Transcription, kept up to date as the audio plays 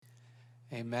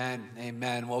Amen.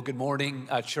 Amen. Well, good morning,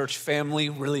 church family.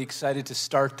 Really excited to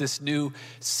start this new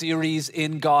series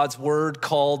in God's Word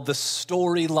called The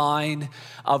Storyline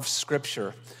of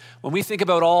Scripture. When we think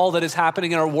about all that is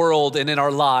happening in our world and in our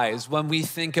lives, when we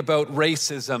think about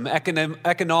racism,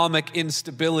 economic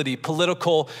instability,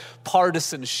 political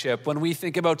partisanship, when we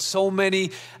think about so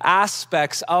many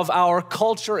aspects of our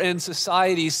culture and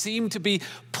society seem to be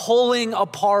pulling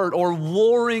apart or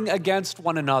warring against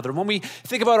one another, when we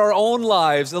think about our own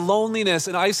lives, the loneliness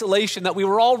and isolation that we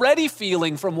were already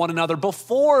feeling from one another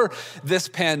before this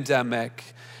pandemic,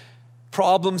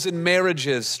 problems in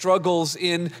marriages, struggles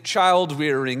in child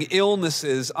rearing,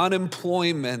 illnesses,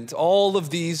 unemployment, all of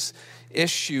these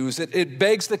issues. It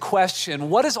begs the question,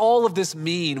 what does all of this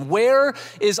mean? Where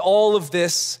is all of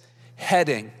this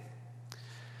heading?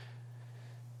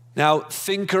 Now,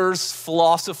 thinkers,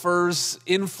 philosophers,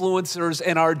 influencers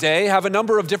in our day have a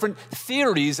number of different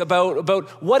theories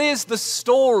about what is the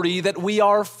story that we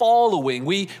are following.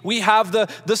 We have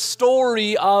the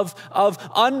story of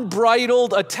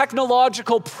unbridled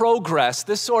technological progress,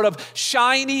 this sort of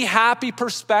shiny, happy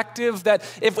perspective that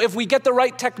if we get the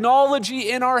right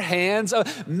technology in our hands,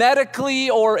 medically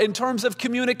or in terms of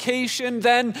communication,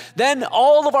 then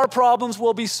all of our problems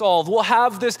will be solved. We'll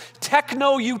have this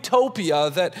techno-utopia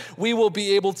that we will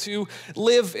be able to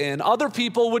live in. Other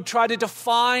people would try to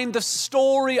define the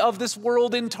story of this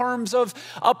world in terms of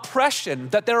oppression,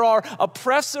 that there are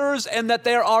oppressors and that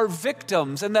there are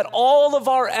victims, and that all of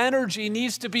our energy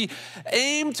needs to be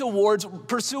aimed towards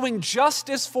pursuing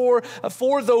justice for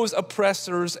those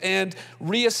oppressors and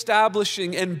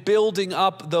reestablishing and building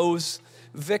up those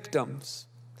victims.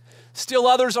 Still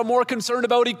others are more concerned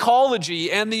about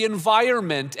ecology and the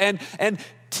environment and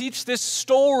teach this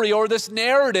story or this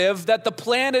narrative that the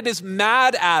planet is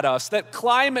mad at us, that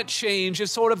climate change is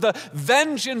sort of the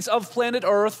vengeance of planet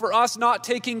Earth for us not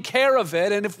taking care of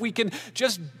it. And if we can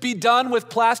just be done with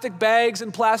plastic bags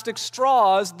and plastic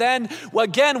straws, then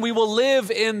again, we will live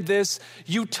in this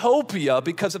utopia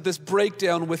because of this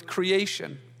breakdown with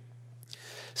creation.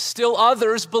 Still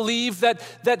others believe that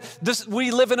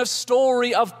we live in a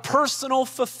story of personal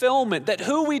fulfillment, that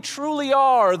who we truly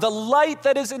are, the light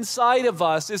that is inside of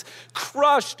us is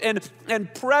crushed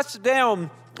and pressed down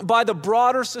by the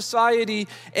broader society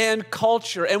and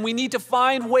culture. And we need to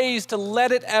find ways to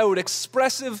let it out.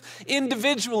 Expressive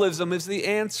individualism is the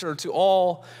answer to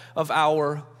all of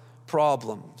our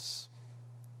problems.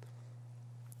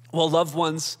 Well, loved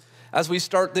ones, as we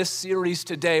start this series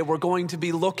today, we're going to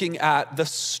be looking at the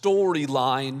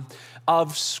storyline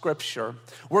of Scripture.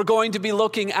 We're going to be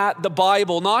looking at the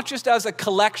Bible, not just as a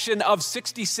collection of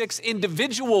 66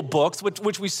 individual books,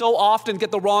 which we so often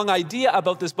get the wrong idea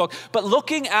about this book, but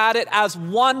looking at it as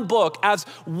one book, as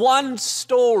one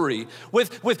story,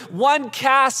 with one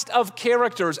cast of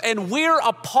characters, and we're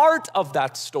a part of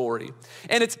that story.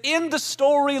 And it's in the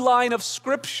storyline of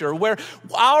Scripture where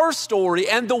our story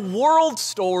and the world's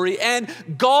story and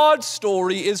God's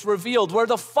story is revealed, where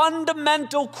the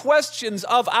fundamental questions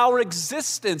of our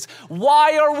existence,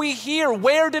 why are we here?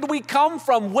 Where did we come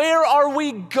from? Where are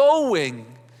we going?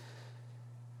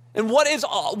 And what is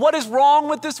wrong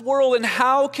with this world, and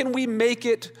how can we make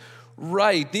it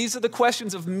right? These are the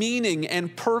questions of meaning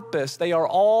and purpose. They are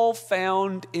all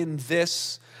found in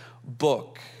this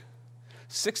book.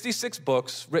 66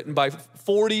 books written by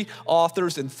 40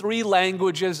 authors in 3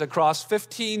 languages across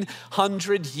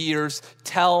 1,500 years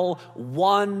tell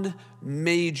one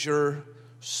major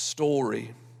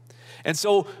story. And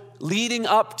so leading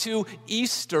up to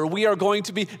Easter, we are going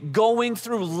to be going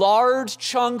through large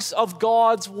chunks of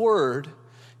God's Word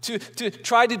to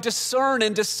try to discern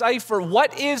and decipher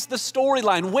what is the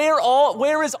storyline,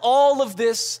 where is all of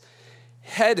this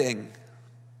heading?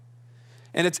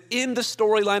 And it's in the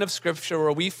storyline of Scripture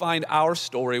where we find our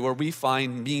story, where we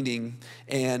find meaning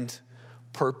and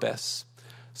purpose.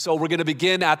 So we're going to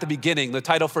begin at the beginning. The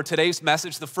title for today's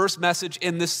message, the first message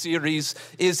in this series,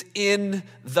 is In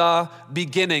the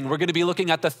Beginning. We're going to be looking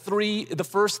at the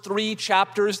first 3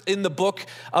 chapters in the book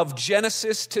of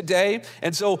Genesis today.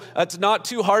 And so it's not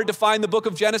too hard to find the book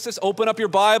of Genesis. Open up your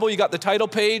Bible. You got the title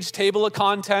page, table of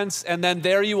contents, and then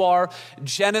there you are,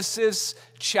 Genesis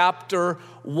chapter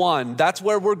 1. That's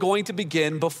where we're going to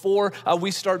begin. Before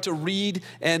we start to read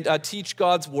and teach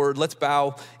God's Word, let's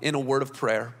bow in a word of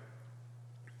prayer.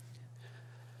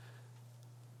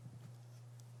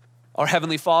 Our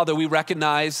Heavenly Father, we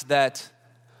recognize that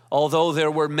although there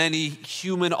were many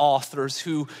human authors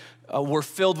who were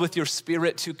filled with your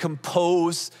Spirit to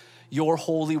compose your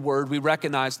holy word, we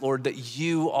recognize, Lord, that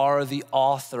you are the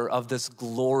author of this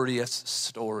glorious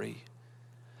story.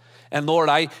 And Lord,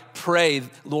 I pray,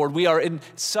 Lord, we are in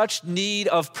such need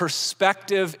of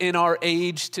perspective in our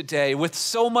age today, with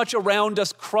so much around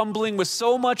us crumbling, with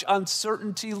so much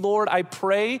uncertainty, Lord. I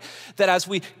pray that as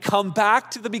we come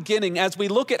back to the beginning, as we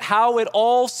look at how it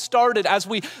all started, as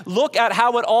we look at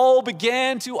how it all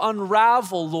began to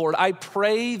unravel, Lord, I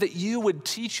pray that you would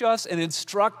teach us and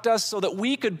instruct us so that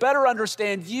we could better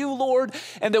understand you, Lord,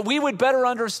 and that we would better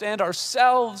understand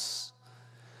ourselves.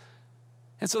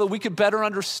 And so that we could better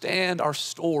understand our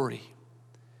story.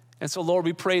 And so, Lord,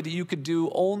 we pray that you could do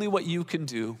only what you can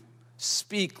do.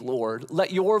 Speak, Lord.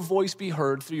 Let your voice be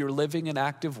heard through your living and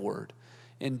active word.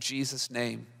 In Jesus'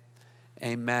 name,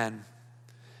 amen.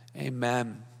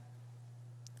 Amen.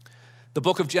 The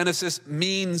book of Genesis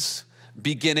means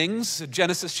beginnings.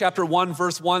 Genesis chapter 1,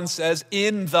 verse 1 says,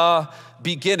 in the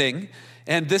beginning.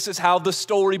 And this is how the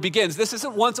story begins. This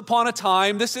isn't once upon a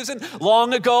time. This isn't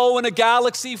long ago in a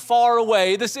galaxy far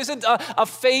away. This isn't a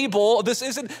fable. This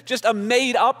isn't just a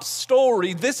made-up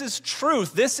story. This is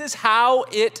truth. This is how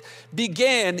it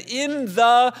began. In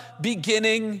the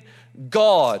beginning,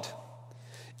 God.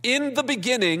 In the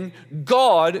beginning,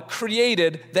 God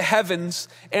created the heavens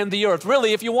and the earth.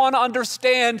 Really, if you want to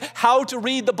understand how to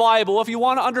read the Bible, if you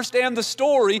want to understand the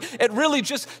story, it really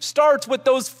just starts with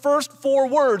those first 4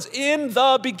 words, in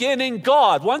the beginning,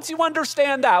 God. Once you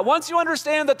understand that, once you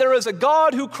understand that there is a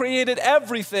God who created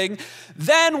everything,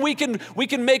 then we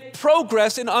can make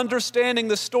progress in understanding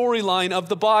the storyline of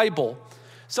the Bible.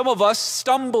 Some of us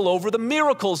stumble over the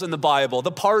miracles in the Bible,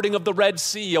 the parting of the Red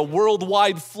Sea, a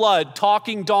worldwide flood,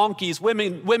 talking donkeys,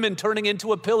 women turning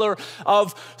into a pillar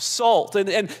of salt.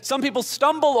 And some people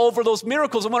stumble over those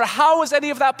miracles and wonder, how is any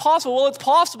of that possible? Well, it's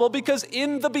possible because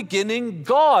in the beginning,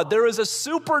 God. There is a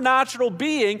supernatural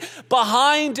being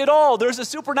behind it all. There's a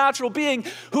supernatural being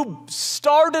who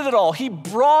started it all. He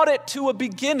brought it to a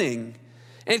beginning.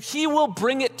 And he will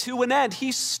bring it to an end.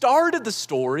 He started the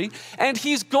story, and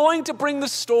he's going to bring the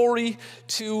story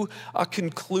to a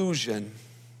conclusion.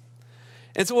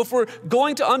 And so if we're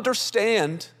going to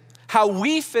understand how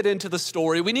we fit into the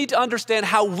story, we need to understand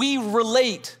how we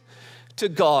relate to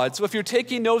God. So if you're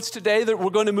taking notes today, that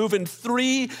we're going to move in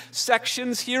 3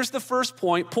 sections. Here's the first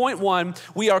point. Point 1,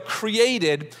 we are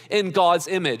created in God's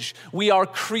image. We are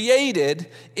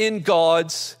created in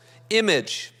God's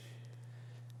image.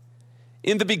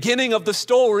 In the beginning of the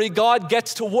story, God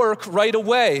gets to work right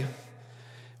away.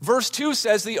 Verse 2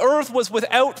 says, the earth was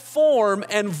without form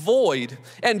and void,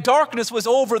 and darkness was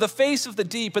over the face of the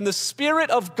deep, and the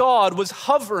Spirit of God was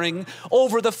hovering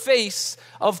over the face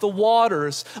of the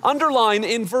waters. Underline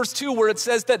in verse 2 where it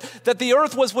says that the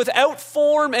earth was without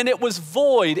form and it was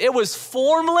void. It was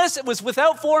formless, it was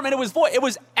without form, and it was void. It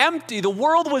was empty. The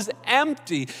world was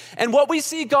empty. And what we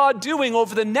see God doing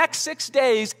over the next 6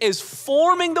 days is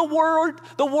forming the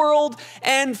world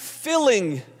and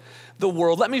filling the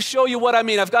world. Let me show you what I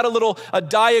mean. I've got a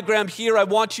diagram here I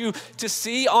want you to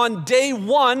see. On day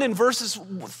 1 in verses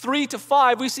 3 to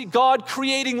 5, we see God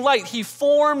creating light. He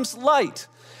forms light.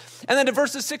 And then in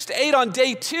verses 6 to 8 on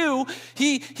day 2,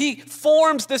 he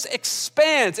forms this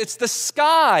expanse. It's the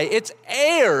sky, it's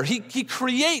air. He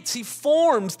creates, he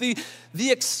forms the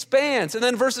expanse. And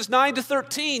then verses 9 to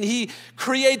 13, he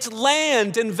creates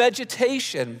land and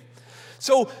vegetation.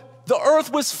 So the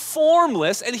earth was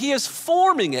formless, and he is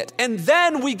forming it. And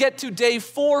then we get to day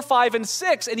 4, 5, and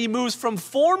 6, and he moves from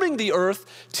forming the earth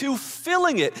to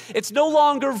filling it. It's no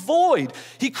longer void.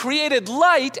 He created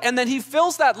light, and then he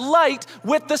fills that light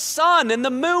with the sun and the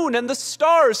moon and the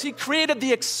stars. He created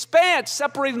the expanse,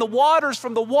 separating the waters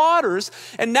from the waters,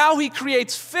 and now he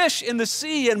creates fish in the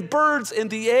sea and birds in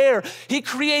the air. He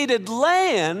created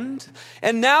land,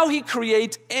 and now he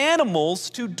creates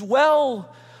animals to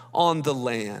dwell on the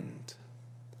land.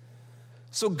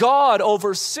 So God,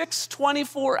 over 6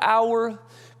 24-hour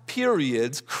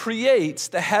periods, creates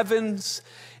the heavens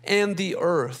and the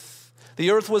earth.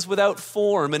 The earth was without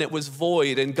form and it was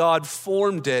void, and God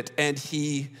formed it and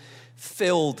he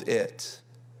filled it.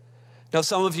 Now,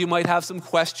 some of you might have some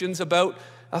questions about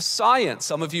science.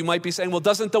 Some of you might be saying, well,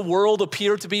 doesn't the world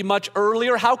appear to be much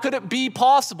earlier? How could it be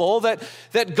possible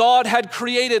that God had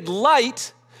created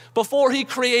light before he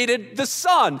created the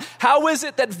sun? How is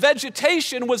it that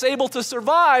vegetation was able to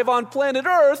survive on planet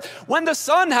Earth when the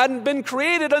sun hadn't been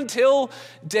created until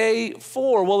day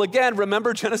 4? Well, again,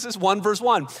 remember Genesis 1 verse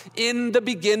 1. In the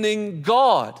beginning,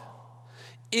 God.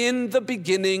 In the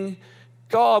beginning,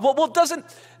 God. Well,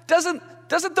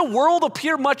 doesn't the world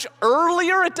appear much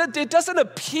earlier? It doesn't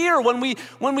appear when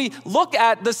we look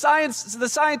at the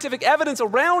scientific evidence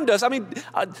around us. I mean,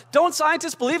 don't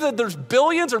scientists believe that there's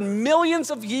billions or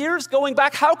millions of years going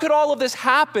back? How could all of this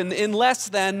happen in less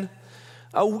than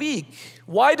a week?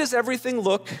 Why does everything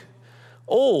look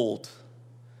old?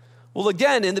 Well,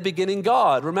 again, in the beginning,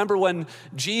 God. Remember when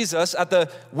Jesus at the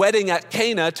wedding at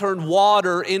Cana turned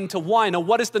water into wine. Now,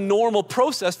 what is the normal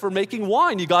process for making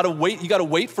wine? You gotta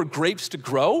wait for grapes to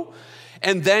grow.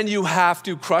 And then you have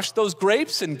to crush those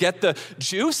grapes and get the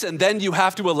juice, and then you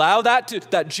have to allow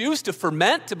that juice to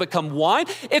ferment to become wine.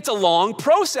 It's a long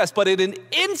process, but in an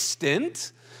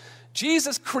instant,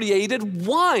 Jesus created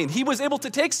wine. He was able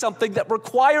to take something that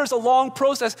requires a long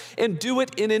process and do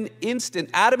it in an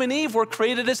instant. Adam and Eve were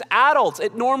created as adults.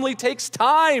 It normally takes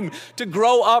time to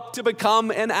grow up to become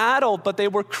an adult, but they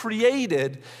were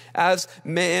created as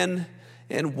man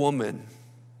and woman.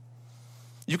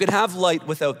 You can have light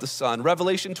without the sun.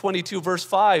 Revelation 22 verse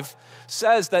 5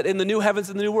 says that in the new heavens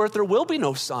and the new earth there will be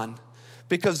no sun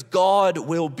because God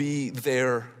will be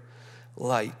their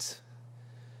light.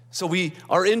 So we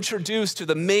are introduced to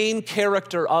the main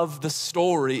character of the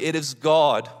story. It is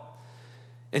God.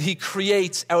 And he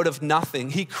creates out of nothing.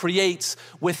 He creates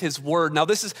with his word. Now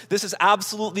this is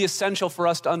absolutely essential for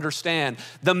us to understand.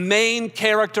 The main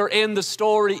character in the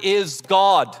story is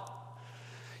God.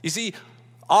 You see,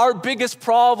 our biggest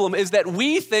problem is that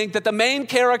we think that the main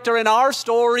character in our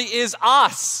story is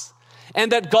us,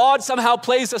 and that God somehow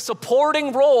plays a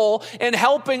supporting role in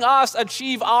helping us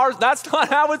achieve ours. That's not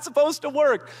how it's supposed to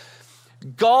work.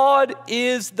 God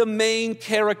is the main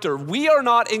character. We are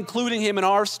not including him in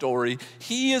our story.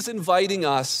 He is inviting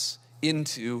us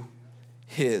into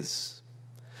his.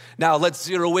 Now let's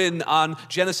zero in on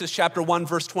Genesis chapter 1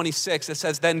 verse 26. It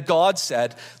says, "Then God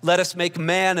said, let us make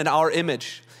man in our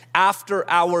image, after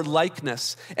our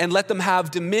likeness, and let them have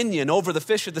dominion over the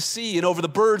fish of the sea and over the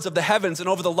birds of the heavens and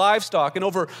over the livestock and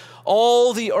over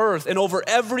all the earth and over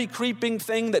every creeping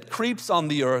thing that creeps on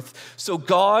the earth." So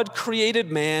God created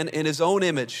man in his own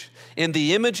image. In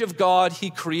the image of God, he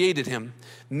created him.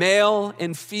 Male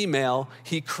and female,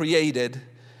 he created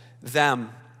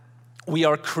them. We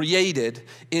are created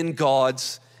in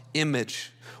God's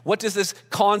image. What does this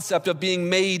concept of being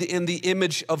made in the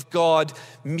image of God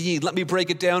mean? Let me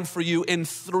break it down for you in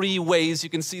 3 ways.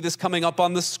 You can see this coming up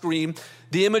on the screen.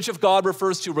 The image of God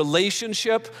refers to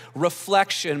relationship,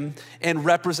 reflection, and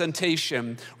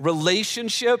representation.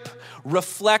 Relationship,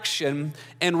 reflection,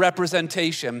 and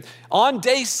representation. On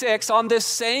day 6, on this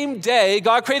same day,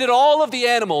 God created all of the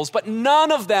animals, but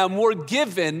none of them were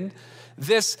given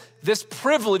this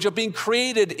privilege of being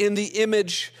created in the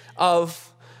image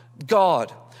of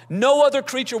God. No other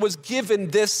creature was given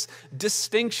this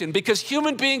distinction because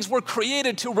human beings were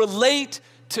created to relate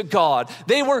to God.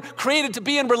 They were created to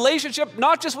be in relationship,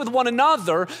 not just with one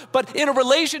another, but in a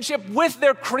relationship with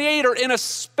their Creator in a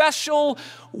special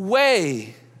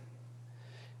way.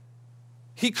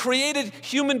 He created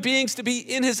human beings to be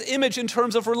in his image in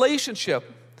terms of relationship.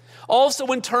 Also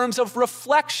in terms of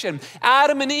reflection.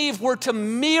 Adam and Eve were to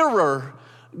mirror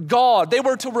God. They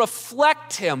were to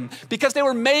reflect him because they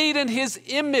were made in his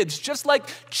image, just like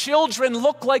children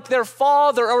look like their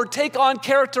father or take on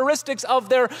characteristics of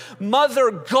their mother.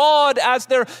 God, as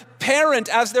their parent,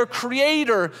 as their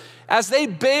creator, as they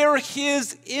bear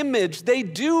his image, they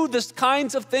do the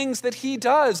kinds of things that he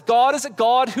does. God is a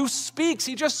God who speaks.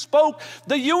 He just spoke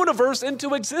the universe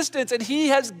into existence, and he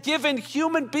has given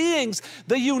human beings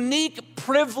the unique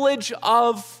privilege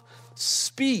of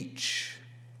speech.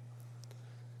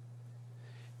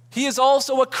 He is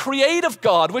also a creative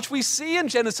God, which we see in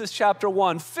Genesis chapter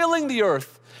 1, filling the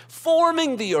earth,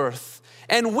 forming the earth.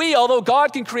 And we, although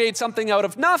God can create something out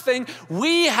of nothing,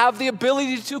 we have the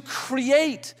ability to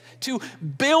create, to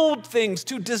build things,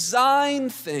 to design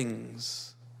things.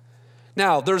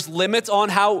 Now, there's limits on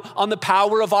the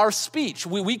power of our speech.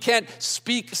 We can't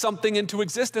speak something into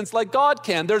existence like God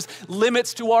can. There's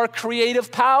limits to our creative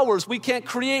powers. We can't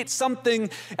create something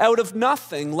out of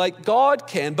nothing like God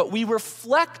can, but we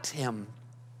reflect him.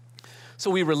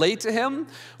 So we relate to him,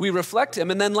 we reflect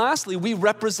him, and then lastly, we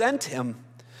represent him.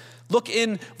 Look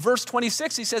in verse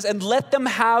 26, he says, "And let them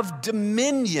have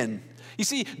dominion." You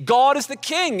see, God is the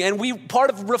king, and part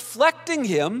of reflecting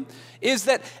him is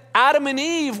that Adam and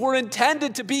Eve were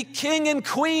intended to be king and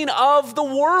queen of the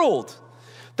world.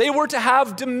 They were to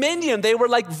have dominion. They were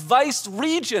like vice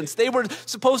regents. They were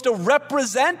supposed to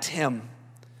represent him.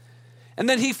 And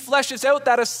then he fleshes out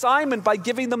that assignment by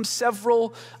giving them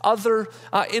several other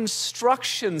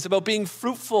instructions about being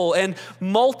fruitful and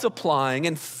multiplying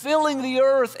and filling the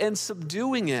earth and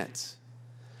subduing it.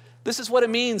 This is what it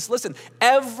means. Listen,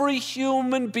 every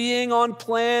human being on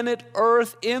planet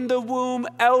Earth, in the womb,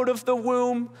 out of the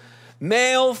womb,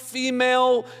 Male,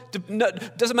 female,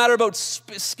 doesn't matter about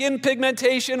skin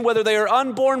pigmentation, whether they are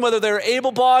unborn, whether they're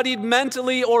able-bodied,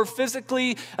 mentally or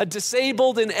physically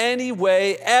disabled in any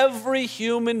way. Every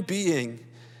human being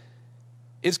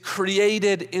is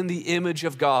created in the image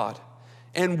of God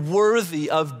and worthy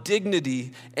of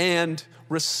dignity and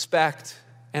respect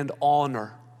and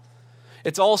honor.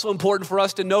 It's also important for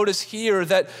us to notice here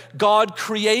that God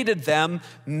created them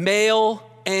male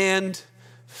and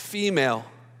female.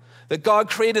 That God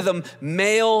created them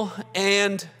male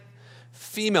and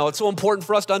female. It's so important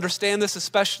for us to understand this,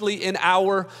 especially in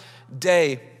our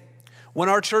day. When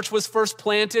our church was first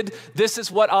planted, this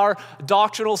is what our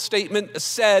doctrinal statement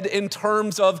said in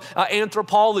terms of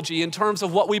anthropology, in terms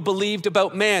of what we believed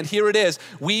about man. Here it is.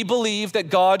 We believe that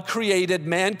God created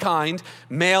mankind,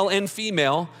 male and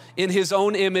female, in his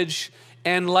own image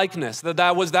and likeness.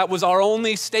 That was our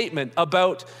only statement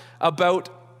about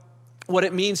what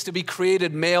it means to be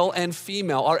created male and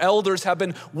female. Our elders have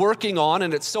been working on,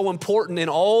 and it's so important in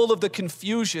all of the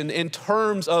confusion in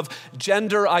terms of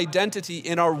gender identity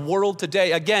in our world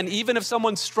today. Again, even if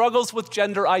someone struggles with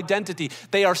gender identity,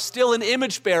 they are still an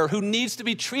image bearer who needs to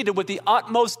be treated with the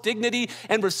utmost dignity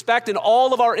and respect in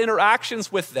all of our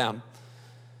interactions with them.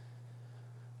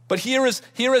 But here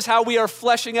is how we are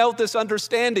fleshing out this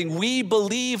understanding. We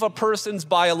believe a person's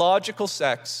biological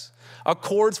sex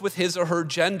accords with his or her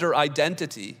gender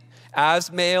identity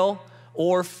as male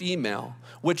or female,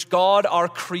 which God, our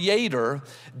Creator,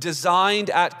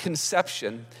 designed at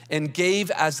conception and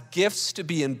gave as gifts to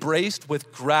be embraced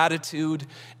with gratitude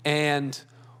and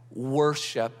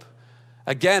worship.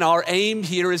 Again, our aim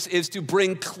here is to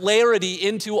bring clarity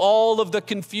into all of the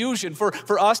confusion,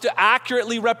 for us to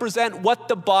accurately represent what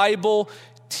the Bible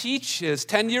teaches.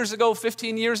 10 years ago,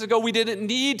 15 years ago, we didn't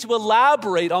need to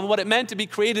elaborate on what it meant to be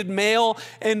created male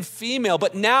and female.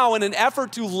 But now, in an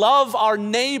effort to love our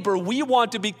neighbor, we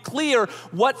want to be clear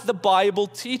what the Bible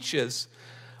teaches.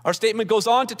 Our statement goes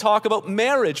on to talk about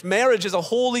marriage. Marriage is a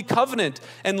holy covenant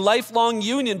and lifelong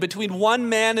union between one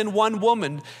man and one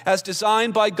woman as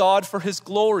designed by God for his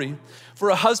glory, for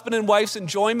a husband and wife's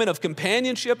enjoyment of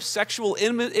companionship, sexual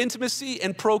intimacy,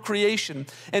 and procreation,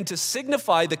 and to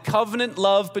signify the covenant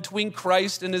love between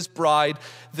Christ and his bride,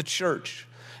 the church.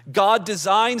 God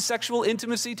designed sexual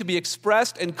intimacy to be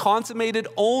expressed and consummated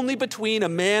only between a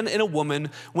man and a woman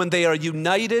when they are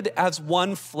united as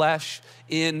one flesh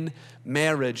in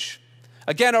marriage.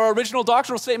 Again, our original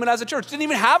doctrinal statement as a church didn't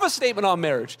even have a statement on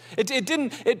marriage. It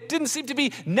didn't seem to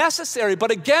be necessary.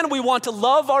 But again, we want to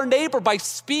love our neighbor by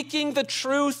speaking the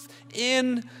truth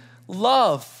in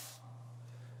love.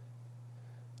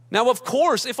 Now, of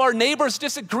course, if our neighbors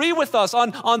disagree with us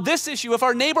on this issue, if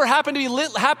our neighbor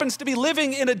happens to be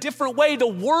living in a different way, the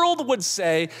world would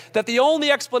say that the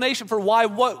only explanation for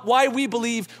why we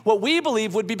believe what we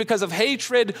believe would be because of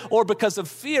hatred or because of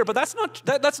fear. But that's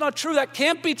not true. That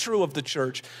can't be true of the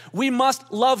church. We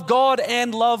must love God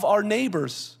and love our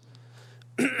neighbors.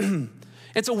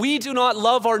 And so we do not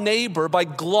love our neighbor by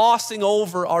glossing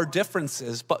over our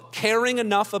differences, but caring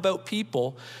enough about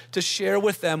people to share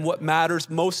with them what matters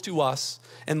most to us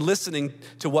and listening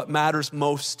to what matters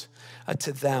most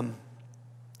to them.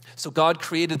 So God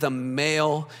created them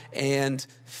male and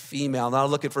female. Now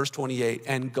look at verse 28.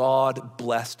 And God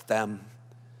blessed them.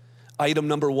 Item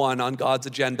number 1 on God's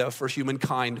agenda for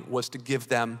humankind was to give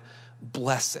them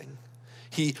blessing.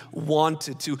 He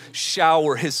wanted to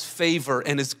shower his favor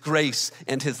and his grace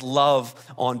and his love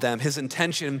on them. His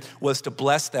intention was to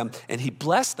bless them, and he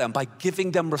blessed them by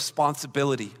giving them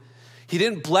responsibility. He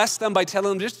didn't bless them by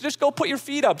telling them, just go put your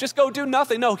feet up, just go do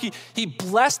nothing. No, he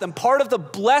blessed them. Part of the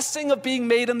blessing of being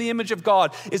made in the image of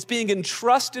God is being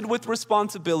entrusted with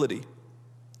responsibility.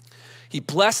 He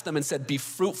blessed them and said, be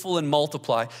fruitful and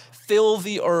multiply, fill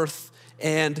the earth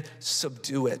and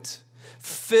subdue it.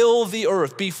 Fill the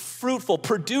earth, be fruitful,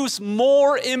 produce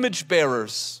more image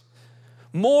bearers,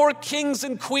 more kings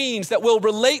and queens that will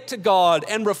relate to God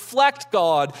and reflect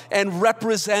God and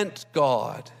represent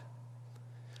God.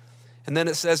 And then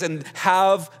it says, and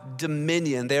have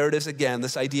dominion. There it is again,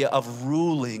 this idea of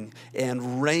ruling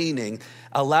and reigning.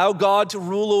 Allow God to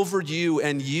rule over you,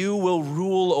 and you will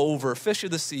rule over fish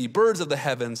of the sea, birds of the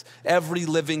heavens, every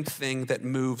living thing that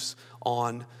moves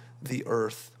on the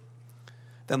earth.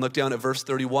 Then look down at verse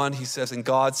 31. He says, and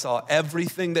God saw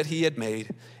everything that he had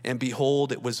made, and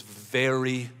behold, it was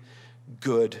very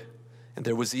good. And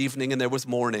there was evening and there was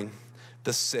morning,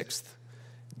 the 6th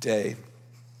day.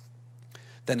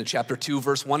 Then in chapter 2,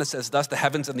 verse 1, it says, thus the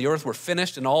heavens and the earth were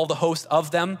finished, and all the host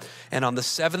of them. And on the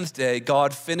 7th day,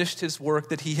 God finished his work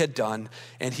that he had done,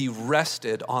 and he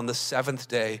rested on the 7th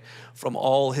day from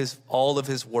all of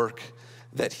his work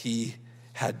that he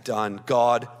had done.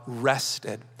 God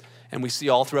rested. And we see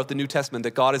all throughout the New Testament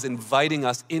that God is inviting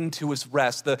us into his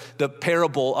rest. The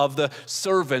parable of the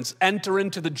servants, enter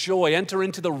into the joy, enter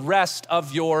into the rest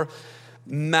of your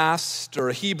master.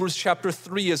 Hebrews chapter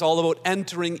 3 is all about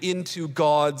entering into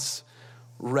God's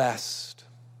rest.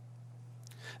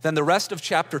 Then the rest of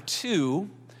chapter 2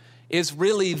 is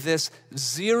really this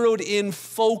zeroed in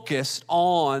focus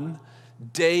on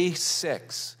day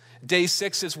 6. Day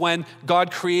 6 is when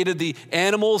God created the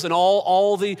animals and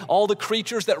all the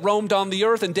creatures that roamed on the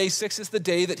earth. And day 6 is the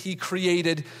day that he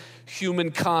created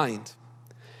humankind.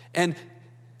 And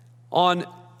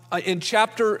in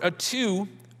chapter 2,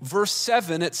 verse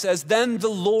 7, it says, "Then the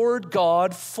Lord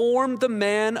God formed the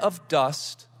man of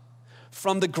dust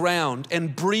from the ground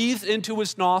and breathed into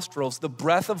his nostrils the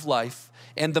breath of life,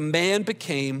 and the man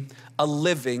became a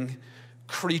living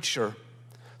creature."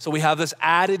 So we have this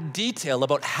added detail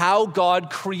about how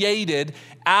God created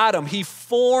Adam. He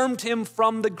formed him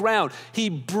from the ground. He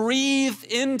breathed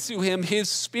into him his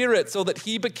spirit so that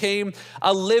he became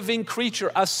a living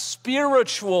creature, a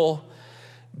spiritual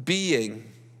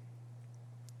being.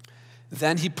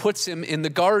 Then he puts him in the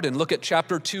garden. Look at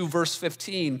chapter 2, verse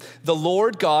 15. "The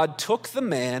Lord God took the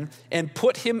man and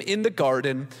put him in the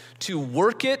garden to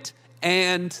work it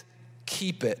and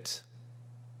keep it."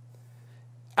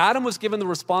 Adam was given the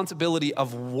responsibility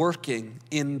of working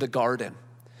in the garden.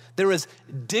 There is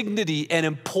dignity and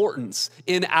importance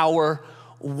in our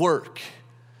work.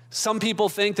 Some people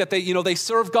think that they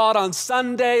serve God on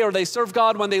Sunday, or they serve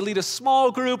God when they lead a small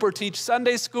group or teach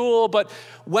Sunday school, but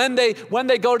when they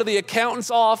go to the accountant's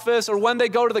office, or when they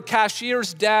go to the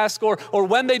cashier's desk, or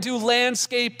when they do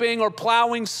landscaping or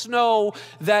plowing snow,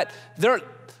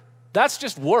 that's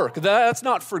just work. That's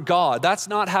not for God. That's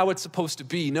not how it's supposed to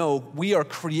be. No, we are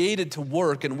created to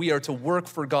work, and we are to work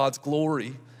for God's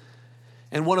glory.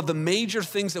 And one of the major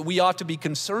things that we ought to be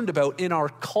concerned about in our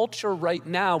culture right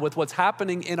now with what's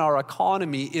happening in our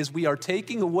economy is we are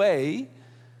taking away,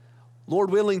 Lord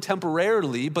willing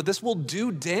temporarily, but this will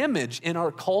do damage in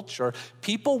our culture.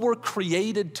 People were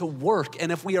created to work,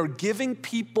 and if we are giving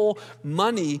people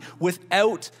money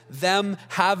without them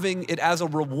having it as a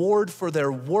reward for their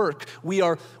work, we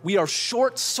are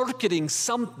short-circuiting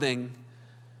something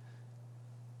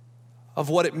of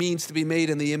what it means to be made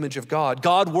in the image of God.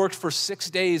 God worked for 6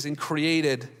 days and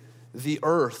created the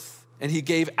earth, and he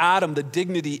gave Adam the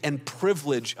dignity and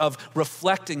privilege of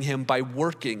reflecting him by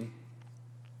working.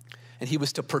 And he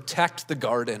was to protect the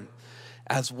garden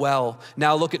as well.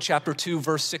 Now look at chapter 2,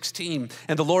 verse 16.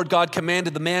 "And the Lord God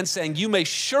commanded the man, saying, 'You may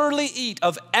surely eat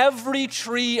of every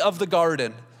tree of the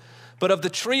garden, but of the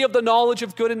tree of the knowledge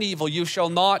of good and evil you shall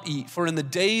not eat, for in the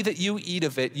day that you eat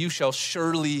of it, you shall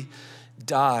surely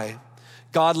die.'"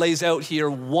 God lays out here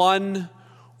one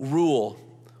rule.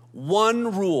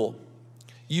 One rule.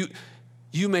 You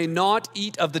may not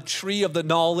eat of the tree of the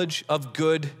knowledge of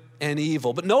good and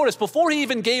evil. But notice, before he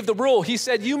even gave the rule, he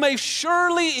said, "You may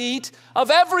surely eat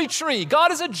of every tree."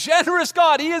 God is a generous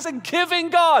God. He is a giving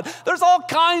God. There's all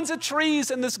kinds of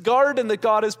trees in this garden that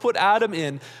God has put Adam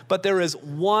in. But there is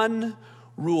one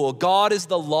rule. God is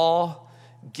the law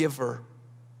giver.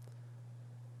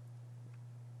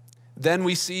 Then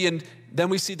we see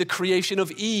the creation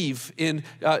of Eve in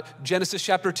Genesis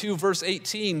chapter 2, verse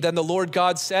 18. "Then the Lord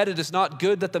God said, 'It is not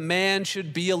good that the man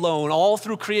should be alone.'" All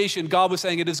through creation, God was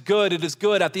saying, "It is good, it is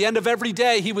good." At the end of every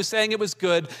day, he was saying it was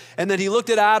good. And then he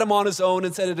looked at Adam on his own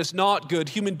and said, "It is not good."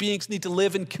 Human beings need to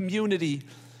live in community.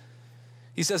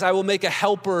 He says, "I will make a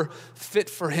helper fit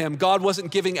for him." God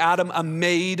wasn't giving Adam a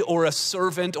maid or a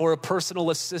servant or a personal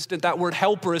assistant. That word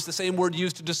helper is the same word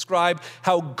used to describe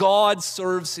how God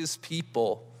serves his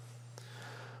people.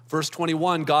 Verse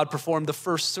 21, God performed the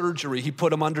first surgery. He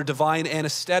put him under divine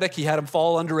anesthetic. He had him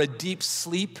fall under a deep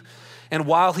sleep. And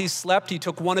while he slept, he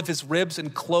took one of his ribs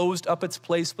and closed up its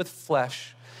place with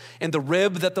flesh. And the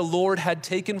rib that the Lord had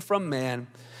taken from man,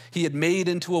 he had made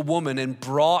into a woman and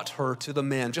brought her to the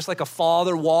man. Just like a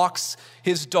father walks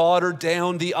his daughter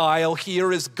down the aisle,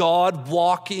 here is God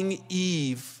walking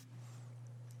Eve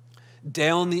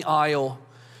down the aisle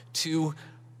to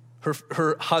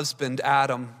her husband,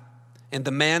 Adam. And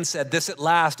the man said, "This at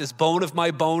last is bone of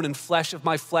my bone and flesh of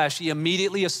my flesh." He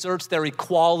immediately asserts their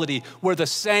equality. We're the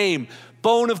same,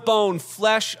 bone of bone,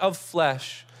 flesh of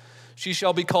flesh. "She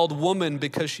shall be called woman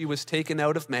because she was taken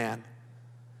out of man.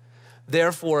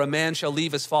 Therefore, a man shall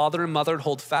leave his father and mother and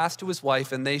hold fast to his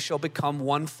wife, and they shall become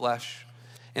one flesh.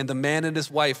 And the man and his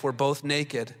wife were both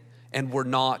naked and were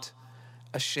not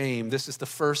ashamed." This is the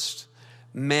first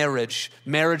marriage.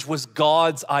 Marriage was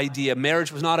God's idea.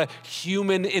 Marriage was not a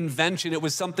human invention. It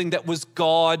was something that was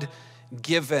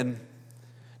God-given.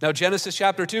 Now, Genesis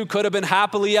chapter 2 could have been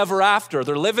happily ever after.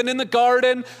 They're living in the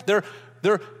garden. They're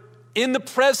in the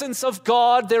presence of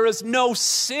God. There is no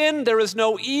sin. There is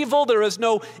no evil. There is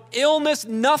no illness.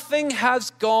 Nothing has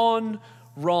gone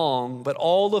wrong. But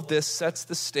all of this sets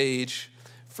the stage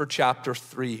for chapter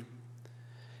 3.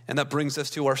 And that brings us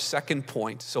to our second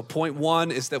point. So point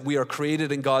 1 is that we are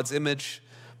created in God's image.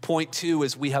 Point 2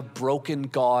 is we have broken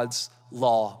God's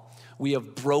law. We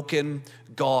have broken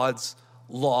God's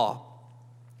law.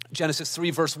 Genesis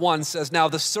 3 verse 1 says, "Now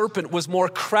the serpent was more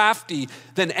crafty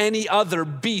than any other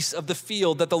beast of the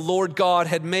field that the Lord God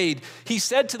had made. He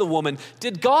said to the woman,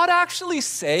 'Did God actually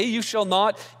say you shall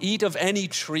not eat of any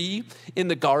tree in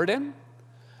the garden?'"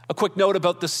 A quick note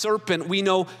about the serpent. We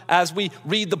know as we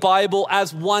read the Bible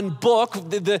as one book,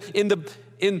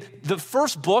 in the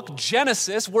first book,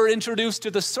 Genesis, we're introduced to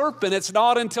the serpent. It's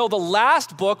not until the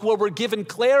last book where we're given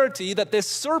clarity that this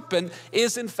serpent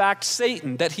is in fact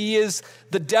Satan, that he is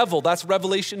the devil. That's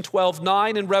Revelation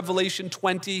 12:9 and Revelation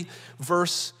 20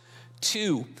 verse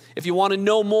 2. If you want to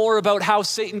know more about how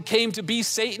Satan came to be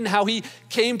Satan, how he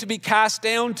came to be cast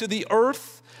down to the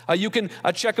earth, you can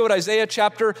check out Isaiah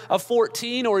chapter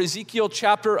 14 or Ezekiel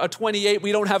chapter 28.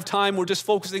 We don't have time. We're just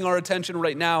focusing our attention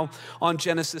right now on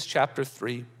Genesis chapter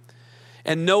 3.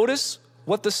 And notice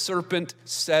what the serpent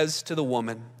says to the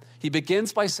woman. He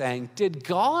begins by saying, "Did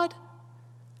God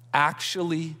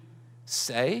actually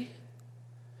say?"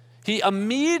 He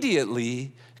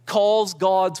immediately calls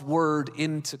God's word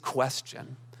into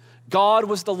question. God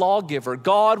was the lawgiver.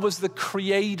 God was the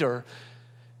creator.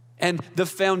 And the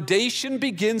foundation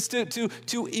begins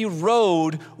to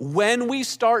erode when we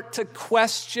start to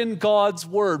question God's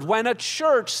word. When a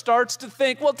church starts to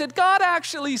think, well, did God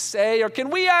actually say, or can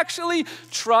we actually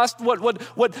trust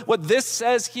what this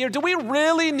says here? Do we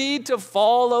really need to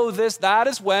follow this? That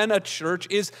is when a church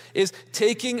is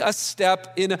taking a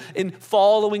step in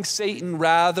following Satan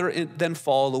rather than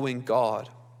following God.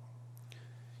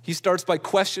 He starts by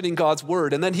questioning God's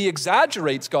word, and then he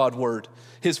exaggerates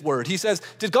his word. He says,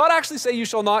 "Did God actually say you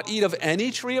shall not eat of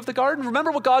any tree of the garden?"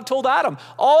 Remember what God told Adam.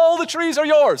 All the trees are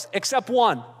yours except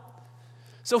one.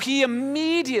 So he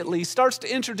immediately starts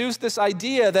to introduce this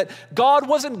idea that God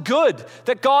wasn't good,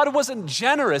 that God wasn't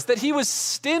generous, that he was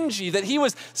stingy, that he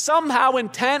was somehow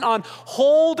intent on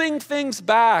holding things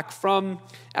back from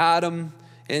Adam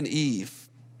and Eve.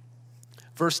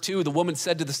 Verse 2, the woman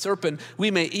said to the serpent,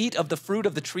 "We may eat of the fruit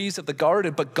of the trees of the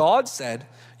garden, but God said,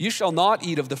 you shall not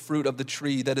eat of the fruit of the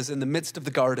tree that is in the midst of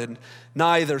the garden,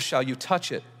 neither shall you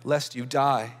touch it, lest you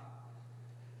die."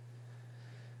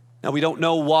 Now, we don't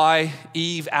know why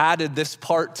Eve added this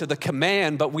part to the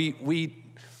command, but we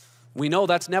know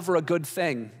that's never a good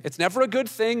thing. It's never a good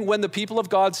thing when the people of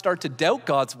God start to doubt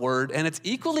God's word, and it's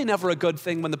equally never a good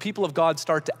thing when the people of God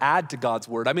start to add to God's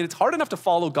word. I mean, it's hard enough to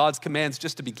follow God's commands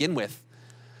just to begin with,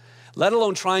 let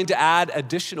alone trying to add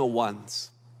additional ones.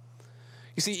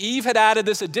 You see, Eve had added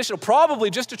this additional, probably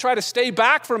just to try to stay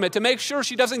back from it, to make sure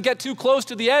she doesn't get too close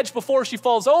to the edge before she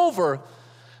falls over.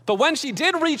 But when she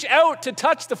did reach out to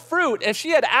touch the fruit, if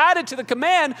she had added to the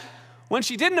command, when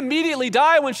she didn't immediately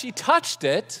die when she touched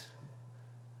it,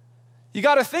 you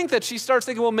got to think that she starts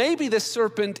thinking, well, maybe this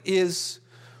serpent is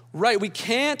right. We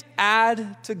can't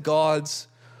add to God's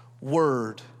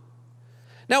word.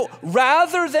 Now,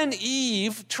 rather than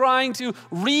Eve trying to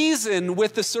reason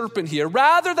with the serpent here,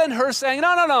 rather than her saying,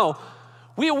 no,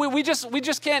 we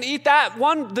just can't eat that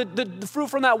one, the fruit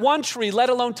from that one tree, let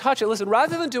alone touch it. Listen,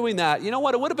 rather than doing that, you know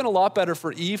what? It would have been a lot better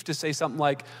for Eve to say something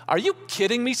like, "Are you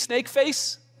kidding me, snake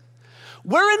face?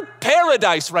 We're in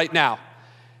paradise right now.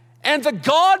 And the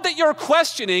God that you're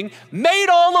questioning made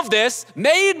all of this,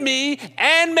 made me,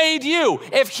 and made you.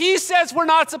 If he says we're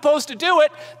not supposed to do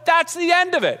it, that's the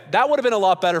end of it." That would have been a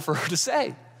lot better for her to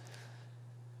say.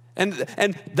 And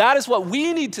that is what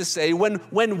we need to say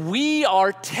when we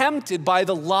are tempted by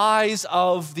the lies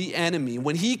of the enemy,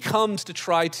 when he comes to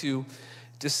try to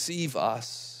deceive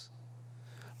us.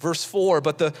 Verse 4,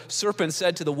 "But the serpent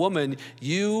said to the woman,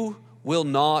 you will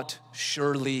not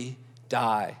surely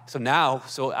die."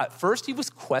 So at first he was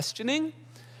questioning.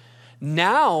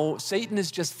 Now Satan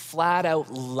is just flat out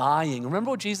lying. Remember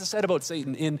what Jesus said about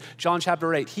Satan in John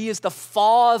chapter 8? He is the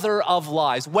father of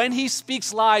lies. When he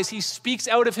speaks lies, he speaks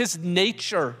out of his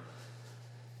nature.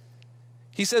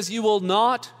 He says, "You will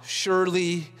not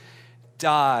surely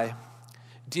die."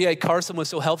 D.A. Carson was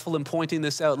so helpful in pointing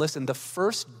this out. Listen, the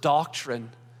first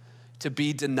doctrine to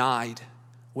be denied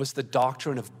was the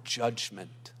doctrine of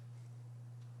judgment.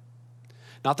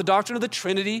 Not the doctrine of the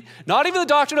Trinity, not even the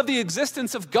doctrine of the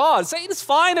existence of God. Satan's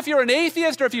fine if you're an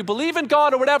atheist or if you believe in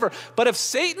God or whatever, but if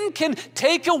Satan can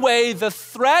take away the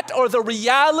threat or the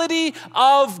reality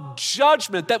of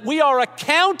judgment, that we are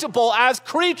accountable as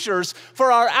creatures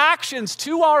for our actions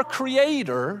to our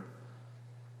Creator,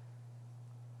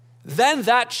 then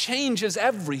that changes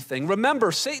everything.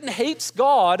 Remember, Satan hates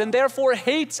God and therefore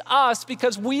hates us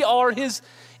because we are his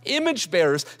image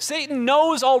bearers. Satan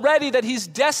knows already that he's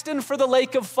destined for the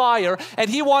lake of fire, and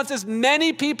he wants as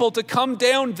many people to come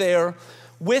down there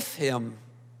with him.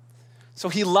 So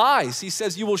he lies. He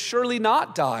says, you will surely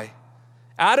not die.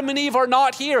 Adam and Eve are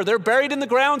not here. They're buried in the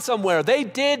ground somewhere. They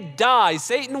did die.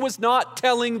 Satan was not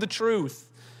telling the truth.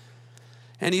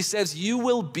 And he says, you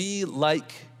will be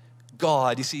like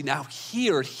God. You see, now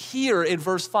here in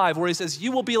verse 5, where he says,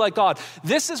 you will be like God.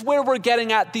 This is where we're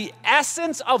getting at the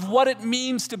essence of what it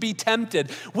means to be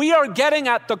tempted. We are getting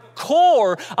at the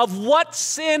core of what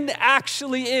sin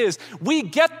actually is. We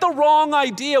get the wrong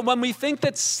idea when we think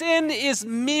that sin is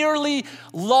merely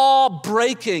law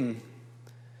breaking.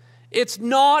 It's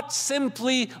not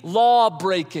simply law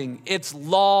breaking, it's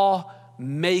law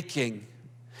making.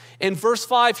 In verse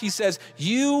 5, he says,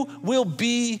 you will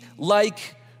be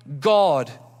like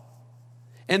God.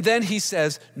 And then he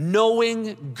says,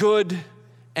 knowing good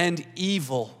and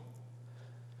evil.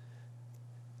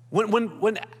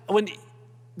 When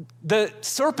the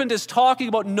serpent is talking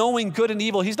about knowing good and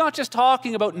evil, he's not just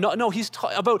talking about,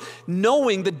 about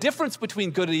knowing the difference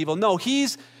between good and evil. No,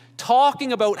 he's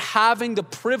talking about having the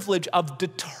privilege of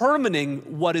determining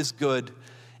what is good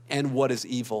and what is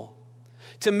evil.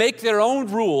 To make their own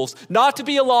rules, not to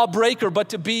be a lawbreaker, but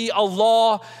to be a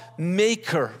law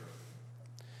maker.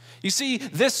 You see,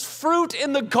 this fruit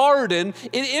in the garden,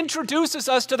 it introduces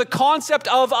us to the concept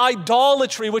of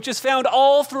idolatry, which is found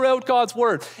all throughout God's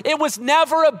word. It was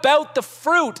never about the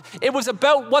fruit. It was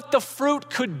about what the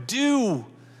fruit could do.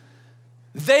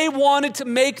 They wanted to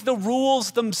make the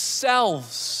rules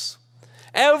themselves.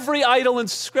 Every idol in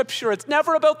Scripture, it's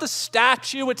never about the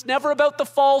statue. It's never about the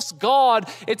false god.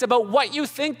 It's about what you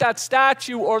think that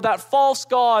statue or that false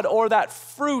god or that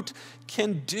fruit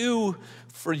can do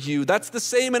for you. That's the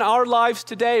same in our lives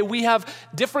today. We have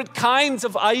different kinds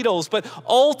of idols, but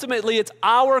ultimately it's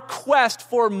our quest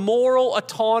for moral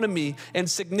autonomy and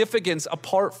significance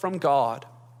apart from God.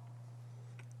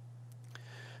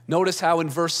 Notice how in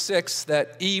verse 6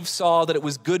 that Eve saw that it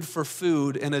was good for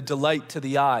food and a delight to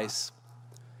the eyes.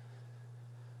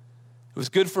 It was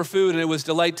good for food and it was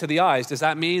delight to the eyes. Does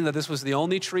that mean that this was the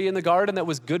only tree in the garden that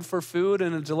was good for food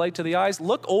and a delight to the eyes?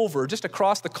 Look over just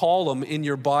across the column in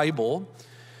your Bible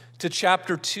to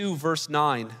chapter 2, verse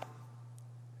 9.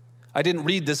 I didn't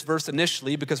read this verse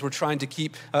initially because we're trying to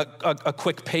keep a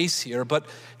quick pace here, but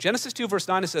Genesis 2, verse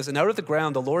 9, it says, and out of the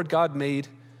ground the Lord God made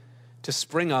to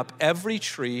spring up every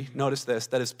tree, notice this,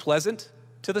 that is pleasant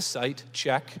to the sight,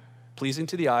 check, pleasing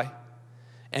to the eye,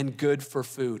 and good for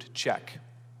food, check.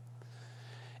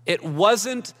 It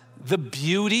wasn't the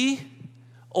beauty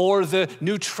or the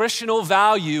nutritional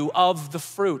value of the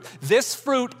fruit. This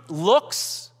fruit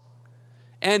looks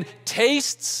and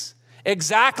tastes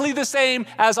exactly the same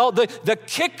as all. The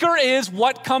kicker is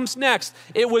what comes next.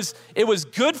 It was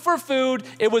good for food.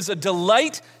 It was a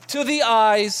delight to the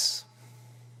eyes.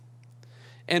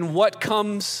 And what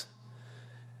comes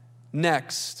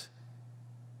next?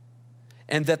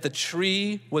 And that the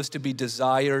tree was to be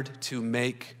desired to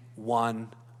make one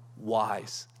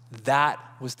wise. That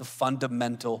was the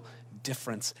fundamental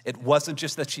difference. It wasn't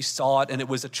just that she saw it and it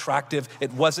was attractive.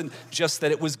 It wasn't just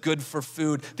that it was good for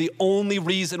food. The only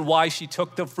reason why she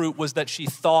took the fruit was that she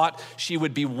thought she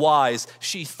would be wise.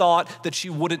 She thought that she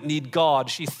wouldn't need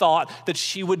God. She thought that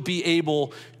she would be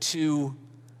able to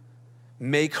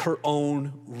make her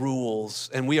own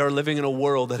rules. And we are living in a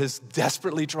world that is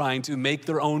desperately trying to make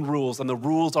their own rules, and the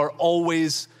rules are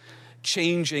always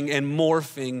changing and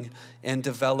morphing and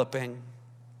developing.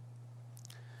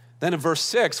 Then in verse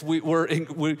 6, we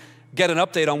get an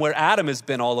update on where Adam has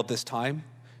been all of this time.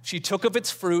 She took of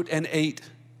its fruit and ate,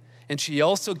 and she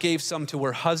also gave some to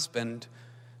her husband,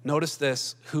 notice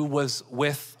this, who was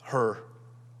with her.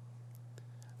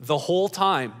 The whole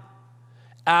time,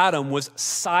 Adam was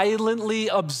silently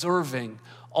observing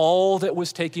all that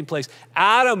was taking place.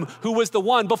 Adam, who was the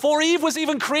one, before Eve was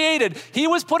even created, he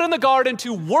was put in the garden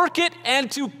to work it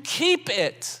and to keep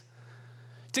it.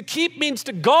 To keep means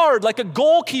to guard, like a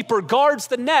goalkeeper guards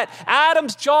the net.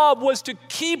 Adam's job was to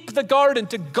keep the garden,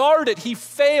 to guard it. He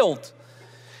failed.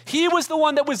 He was the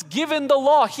one that was given the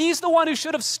law. He's the one who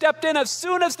should have stepped in as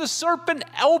soon as the serpent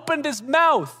opened his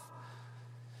mouth.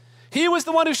 He was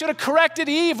the one who should have corrected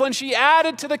Eve when she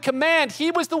added to the command. He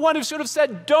was the one who should have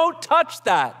said, don't touch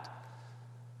that.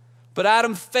 But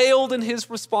Adam failed in his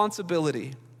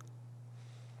responsibility.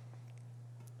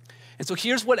 And so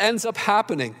here's what ends up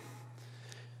happening.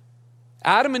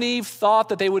 Adam and Eve thought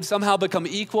that they would somehow become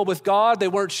equal with God. They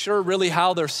weren't sure really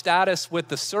how their status with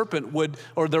the serpent would,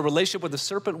 or their relationship with the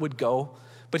serpent would go.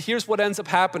 But here's what ends up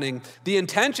happening. The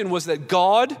intention was that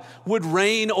God would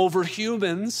reign over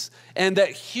humans, and that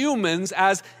humans,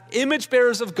 as image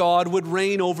bearers of God, would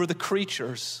reign over the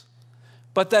creatures.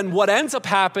 But then what ends up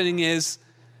happening is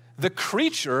the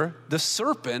creature, the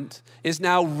serpent, is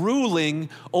now ruling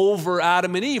over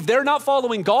Adam and Eve. They're not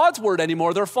following God's word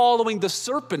anymore. They're following the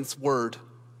serpent's word.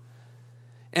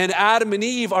 And Adam and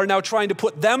Eve are now trying to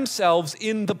put themselves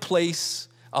in the place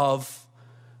of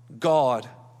God.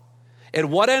 And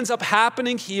what ends up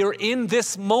happening here in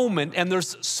this moment, and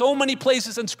there's so many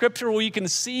places in Scripture where you can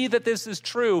see that this is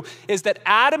true, is that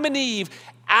Adam and Eve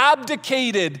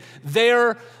abdicated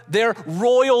their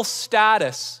royal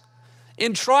status.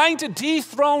 In trying to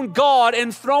dethrone God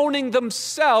and throning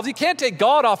themselves, you can't take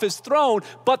God off his throne,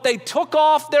 but they took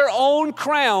off their own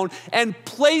crown and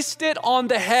placed it on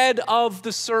the head of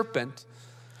the serpent.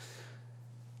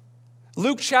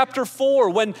 Luke chapter 4,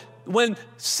 when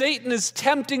Satan is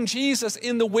tempting Jesus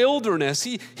in the wilderness,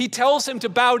 he tells him to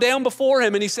bow down before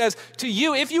him, and he says, to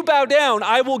you, if you bow down,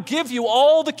 I will give you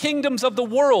all the kingdoms of the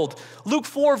world. Luke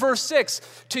 4 verse 6,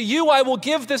 to you I will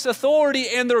give this authority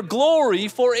and their glory,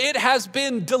 for it has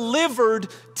been delivered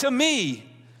to me.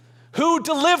 Who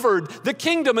delivered the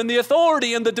kingdom and the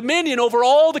authority and the dominion over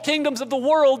all the kingdoms of the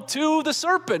world to the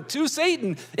serpent, to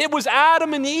Satan? It was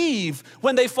Adam and Eve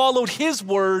when they followed his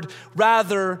word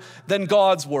rather than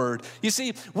God's word. You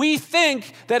see, we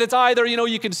think that it's either,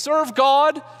 you can serve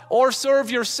God or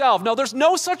serve yourself. No, there's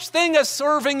no such thing as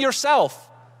serving yourself.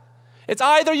 It's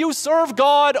either you serve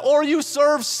God or you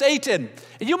serve Satan.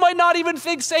 And you might not even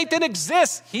think Satan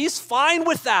exists. He's fine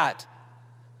with that.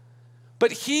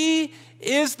 But he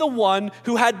is the one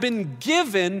who had been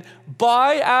given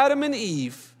by Adam and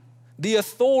Eve the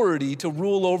authority to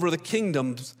rule over the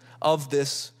kingdoms of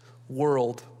this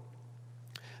world.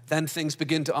 Then things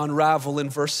begin to unravel in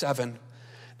verse 7.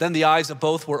 Then the eyes of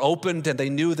both were opened, and they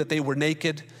knew that they were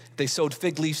naked. They sewed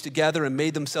fig leaves together and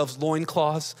made themselves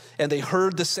loincloths. And they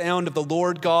heard the sound of the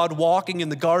Lord God walking in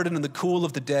the garden in the cool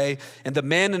of the day. And the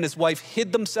man and his wife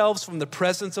hid themselves from the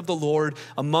presence of the Lord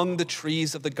among the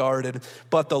trees of the garden.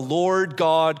 But the Lord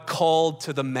God called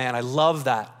to the man. I love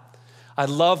that. I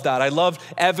love that. I loved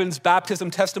Evan's baptism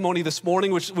testimony this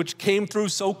morning, which came through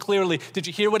so clearly. Did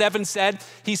you hear what Evan said?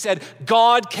 He said,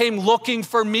 God came looking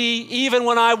for me even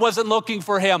when I wasn't looking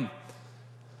for him.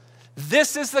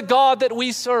 This is the God that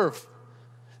we serve.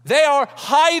 They are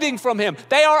hiding from him.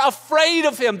 They are afraid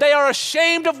of him. They are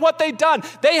ashamed of what they've done.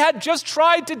 They had just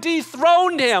tried to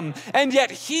dethrone him, and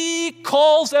yet he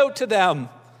calls out to them.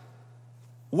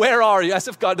 Where are you? As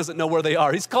if God doesn't know where they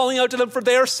are. He's calling out to them for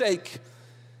their sake.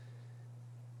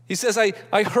 He says,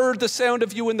 I heard the sound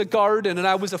of you in the garden, and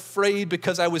I was afraid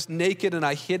because I was naked and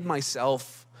I hid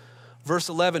myself. Verse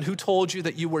 11, who told you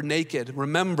that you were naked?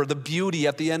 Remember the beauty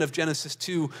at the end of Genesis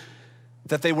 2,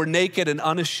 that they were naked and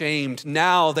unashamed.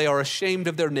 Now they are ashamed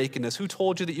of their nakedness. Who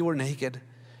told you that you were naked?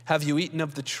 Have you eaten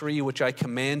of the tree which I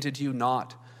commanded you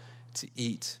not to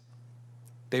eat?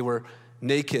 They were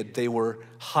naked. They were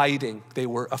hiding. They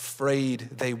were afraid.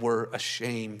 They were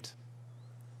ashamed.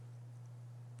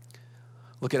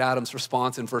 Look at Adam's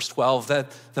response in verse 12.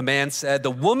 That the man said,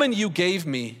 the woman you gave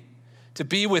me to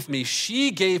be with me, she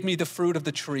gave me the fruit of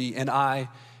the tree and I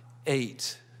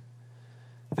ate.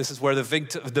 This is where the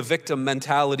victim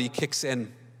mentality kicks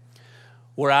in,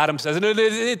 where Adam says,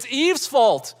 it's Eve's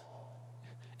fault.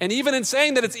 And even in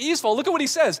saying that it's Eve's fault, look at what he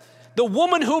says. The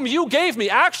woman whom you gave me,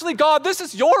 actually, God, this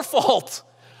is your fault.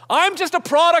 I'm just a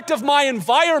product of my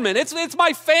environment. It's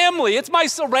my family. It's my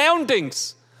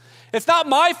surroundings. It's not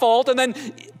my fault. And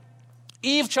then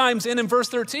Eve chimes in verse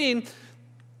 13.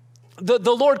 The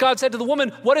Lord God said to the woman,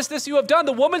 what is this you have done?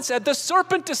 The woman said, the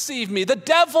serpent deceived me. The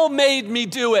devil made me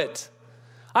do it.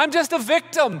 I'm just a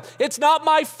victim. It's not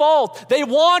my fault. They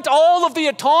want all of the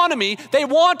autonomy. They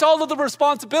want all of the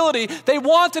responsibility. They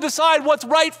want to decide what's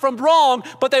right from wrong,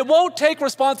 but they won't take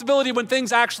responsibility when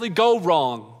things actually go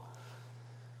wrong.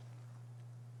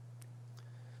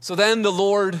 So then the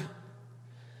Lord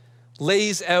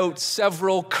lays out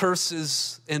several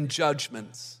curses and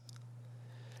judgments.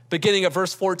 Beginning at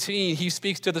verse 14, he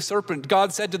speaks to the serpent.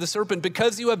 God said to the serpent,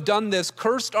 because you have done this,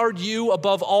 cursed are you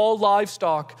above all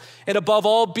livestock and above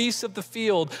all beasts of the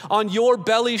field. On your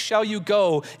belly shall you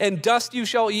go, and dust you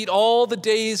shall eat all the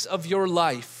days of your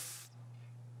life.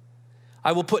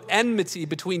 I will put enmity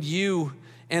between you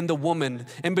and the woman,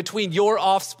 and between your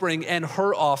offspring and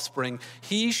her offspring.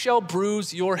 He shall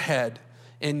bruise your head,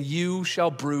 and you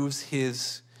shall bruise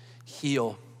his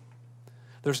heel.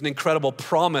 There's an incredible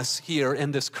promise here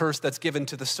in this curse that's given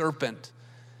to the serpent,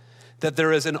 that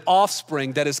there is an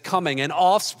offspring that is coming, an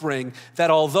offspring that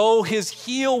although his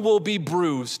heel will be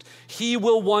bruised, he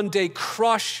will one day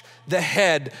crush the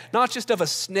head, not just of a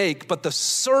snake, but the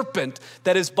serpent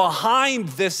that is behind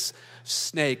this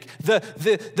snake,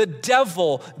 the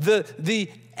devil, the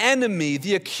enemy,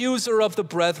 the accuser of the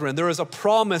brethren. There is a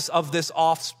promise of this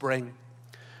offspring.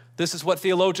 This is what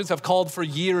theologians have called for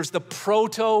years the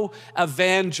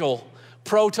proto-evangel.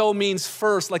 Proto means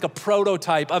first, like a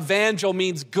prototype. Evangel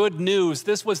means good news.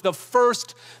 This was the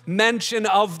first mention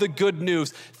of the good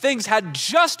news. Things had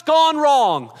just gone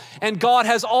wrong, and God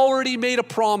has already made a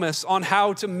promise on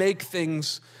how to make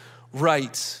things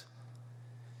right.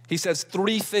 He says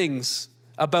 3 things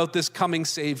about this coming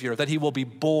Savior: that he will be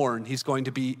born, he's going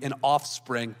to be an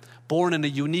offspring, born in a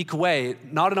unique way,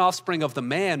 not an offspring of the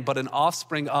man, but an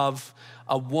offspring of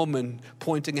a woman,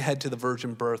 pointing ahead to the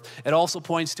virgin birth. It also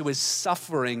points to his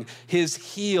suffering. His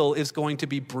heel is going to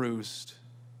be bruised,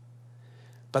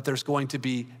 but there's going to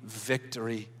be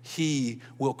victory. He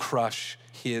will crush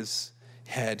his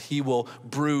head. He will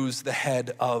bruise the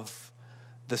head of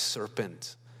the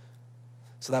serpent.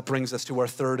 So that brings us to our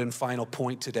third and final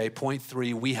point today. Point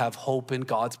 3, we have hope in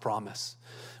God's promise.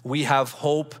 We have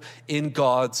hope in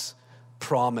God's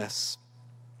promise.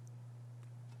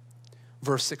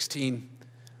 Verse 16,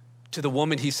 to the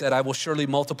woman he said, I will surely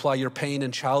multiply your pain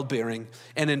in childbearing,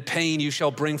 and in pain you shall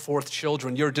bring forth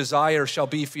children. Your desire shall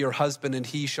be for your husband, and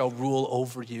he shall rule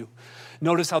over you.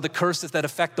 Notice how the curses that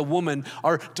affect the woman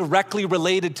are directly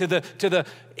related to the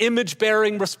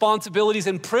image-bearing responsibilities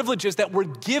and privileges that were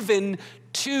given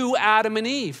to Adam and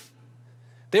Eve.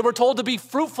 They were told to be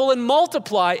fruitful and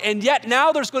multiply, and yet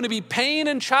now there's going to be pain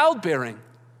and childbearing.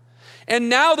 And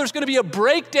now there's going to be a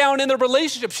breakdown in the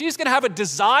relationship. She's going to have a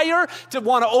desire to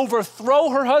want to overthrow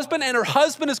her husband, and her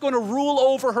husband is going to rule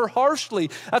over her harshly.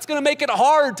 That's going to make it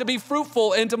hard to be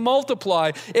fruitful and to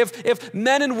multiply if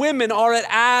men and women are at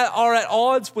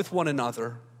odds with one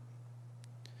another.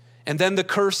 And then the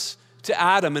curse to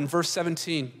Adam in verse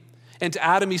 17. And to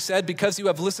Adam he said, because you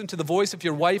have listened to the voice of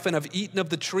your wife and have eaten of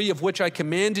the tree of which I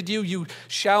commanded you, you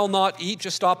shall not eat.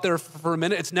 Just stop there for a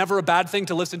minute. It's never a bad thing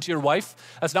to listen to your wife.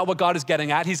 That's not what God is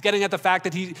getting at. He's getting at the fact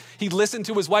that he listened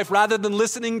to his wife rather than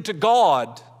listening to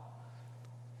God.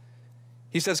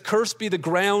 He says, cursed be the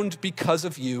ground because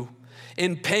of you.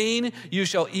 In pain you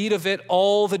shall eat of it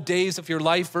all the days of your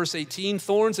life. Verse 18,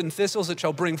 thorns and thistles it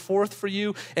shall bring forth for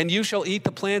you, and you shall eat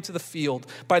the plants of the field.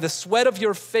 By the sweat of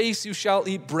your face you shall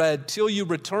eat bread, till you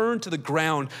return to the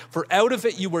ground. For out of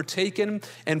it you were taken,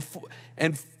 and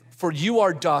for you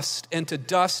are dust, and to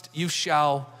dust you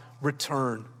shall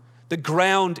return. The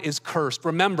ground is cursed.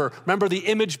 Remember the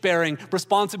image-bearing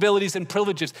responsibilities and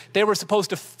privileges. They were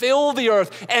supposed to fill the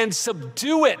earth and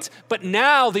subdue it, but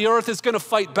now the earth is going to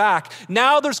fight back.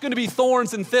 Now there's going to be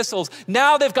thorns and thistles.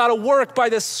 Now they've got to work by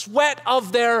the sweat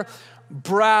of their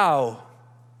brow.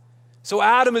 So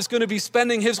Adam is going to be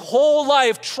spending his whole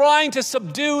life trying to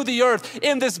subdue the earth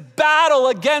in this battle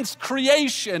against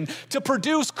creation to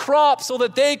produce crops so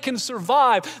that they can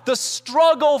survive, the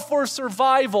struggle for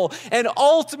survival. And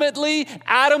ultimately,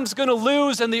 Adam's going to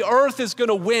lose and the earth is going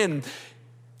to win.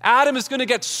 Adam is going to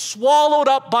get swallowed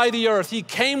up by the earth. He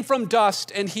came from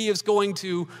dust and he is going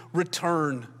to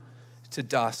return to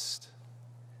dust.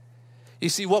 You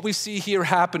see, what we see here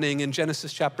happening in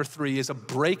Genesis chapter 3 is a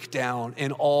breakdown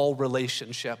in all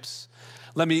relationships.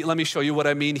 Let me show you what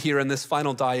I mean here in this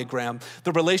final diagram.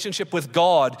 The relationship with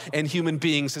God and human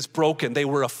beings is broken. They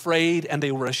were afraid and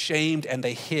they were ashamed and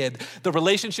they hid. The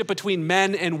relationship between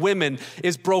men and women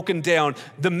is broken down.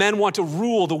 The men want to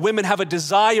rule. The women have a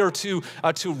desire to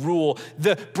rule.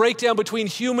 The breakdown between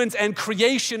humans and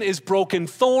creation is broken.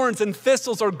 Thorns and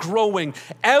thistles are growing.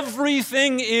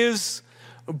 Everything is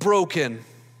broken.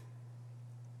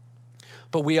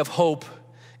 But we have hope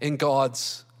in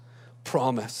God's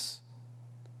promise.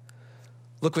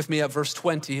 Look with me at verse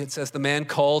 20. It says, the man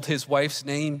called his wife's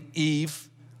name Eve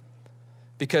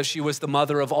because she was the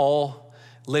mother of all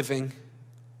living.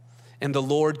 And the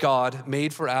Lord God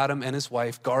made for Adam and his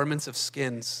wife garments of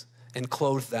skins and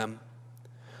clothed them.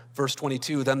 Verse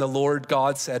 22, then the Lord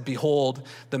God said, behold,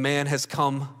 the man has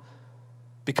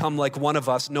become like one of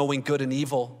us, knowing good and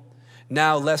evil.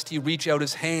 Now, lest he reach out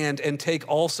his hand and take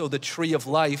also the tree of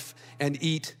life and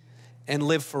eat and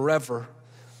live forever.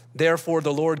 Therefore,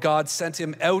 the Lord God sent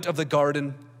him out of the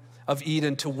garden of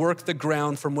Eden to work the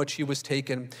ground from which he was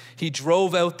taken. He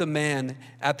drove out the man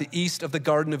at the east of the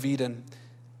Garden of Eden.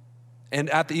 And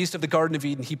at the east of the Garden of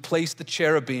Eden, he placed the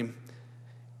cherubim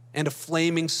and a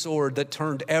flaming sword that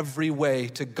turned every way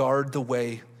to guard the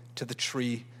way to the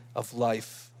tree of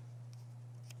life.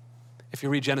 If you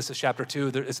read Genesis chapter 2,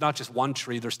 it's not just one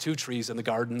tree, there's two trees in the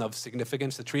garden of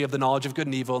significance, the tree of the knowledge of good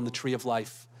and evil and the tree of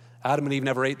life. Adam and Eve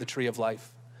never ate the tree of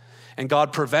life. And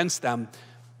God prevents them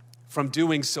from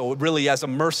doing so, really as a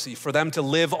mercy, for them to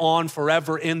live on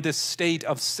forever in this state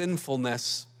of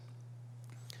sinfulness.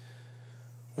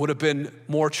 Would have been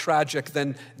more tragic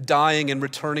than dying and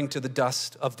returning to the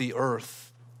dust of the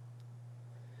earth.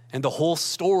 And the whole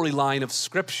storyline of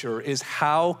Scripture is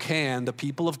how can the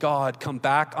people of God come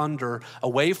back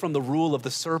away from the rule of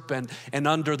the serpent and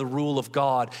under the rule of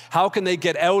God? How can they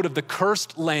get out of the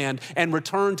cursed land and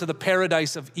return to the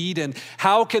paradise of Eden?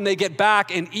 How can they get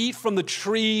back and eat from the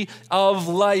tree of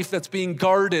life that's being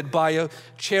guarded by a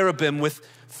cherubim with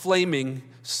flaming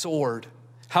sword?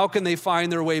 How can they find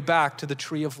their way back to the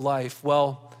tree of life?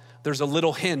 Well, there's a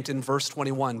little hint in verse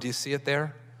 21. Do you see it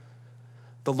there?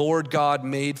 The Lord God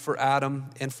made for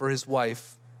Adam and for his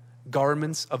wife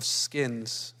garments of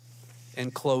skins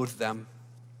and clothed them.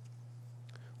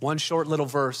 One short little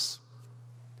verse.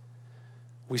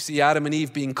 We see Adam and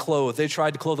Eve being clothed. They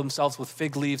tried to clothe themselves with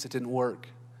fig leaves. It didn't work.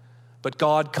 But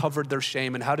God covered their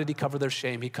shame. And how did he cover their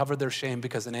shame? He covered their shame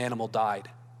because an animal died.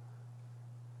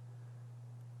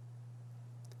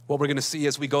 What we're going to see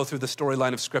as we go through the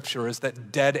storyline of Scripture is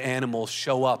that dead animals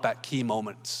show up at key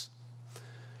moments.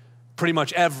 Pretty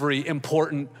much every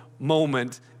important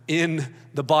moment in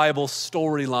the Bible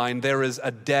storyline, there is a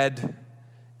dead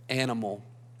animal.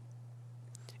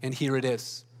 And here it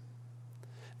is,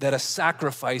 that a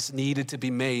sacrifice needed to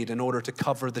be made in order to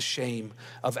cover the shame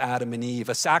of Adam and Eve.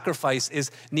 A sacrifice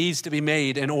needs to be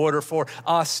made in order for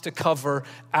us to cover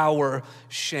our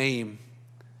shame.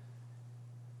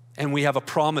 And we have a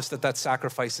promise that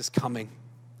sacrifice is coming.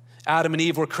 Adam and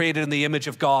Eve were created in the image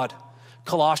of God.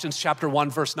 Colossians chapter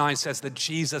 1 verse 9 says that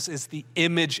Jesus is the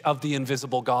image of the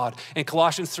invisible God. And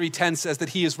Colossians 3:10 says that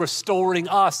he is restoring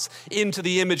us into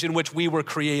the image in which we were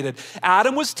created.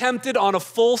 Adam was tempted on a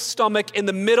full stomach in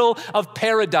the middle of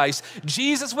paradise.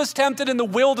 Jesus was tempted in the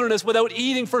wilderness without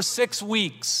eating for 6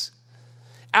 weeks.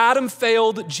 Adam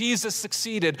failed, Jesus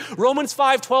succeeded. Romans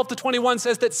 5:12-21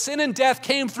 says that sin and death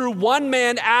came through one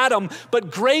man, Adam,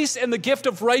 but grace and the gift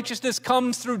of righteousness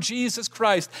comes through Jesus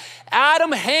Christ.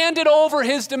 Adam handed over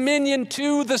his dominion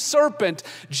to the serpent.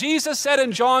 Jesus said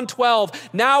in John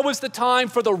 12, now is the time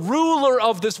for the ruler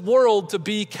of this world to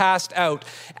be cast out.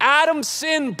 Adam's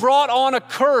sin brought on a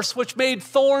curse which made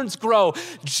thorns grow.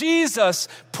 Jesus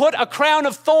put a crown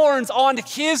of thorns on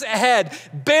his head,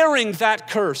 bearing that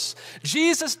curse.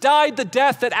 Jesus died the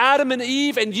death that Adam and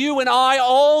Eve and you and I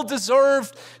all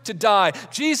deserved to die.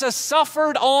 Jesus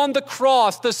suffered on the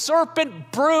cross. The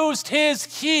serpent bruised his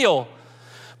heel,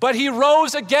 but he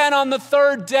rose again on the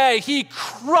third day. He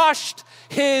crushed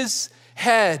his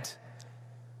head.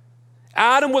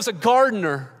 Adam was a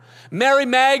gardener. Mary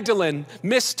Magdalene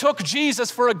mistook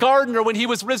Jesus for a gardener when he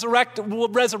was resurrected.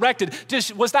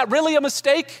 Was that really a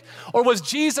mistake? Or was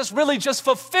Jesus really just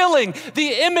fulfilling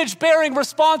the image-bearing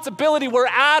responsibility where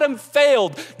Adam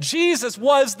failed? Jesus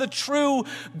was the true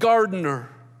gardener.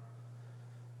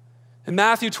 In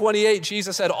Matthew 28,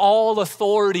 Jesus said, all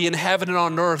authority in heaven and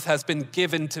on earth has been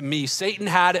given to me. Satan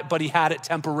had it, but he had it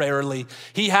temporarily.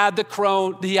 He had the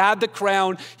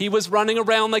crown. He was running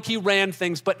around like he ran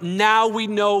things, but now we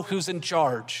know who's in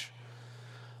charge.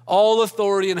 All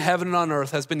authority in heaven and on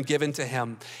earth has been given to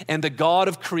him. And the God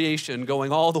of creation, going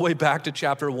all the way back to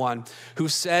chapter 1, who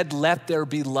said, let there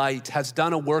be light, has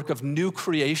done a work of new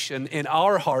creation in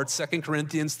our hearts, 2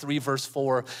 Corinthians 3 verse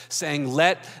 4, saying,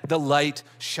 let the light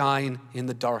shine in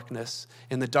the darkness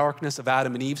of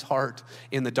Adam and Eve's heart,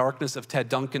 in the darkness of Ted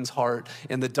Duncan's heart,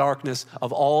 in the darkness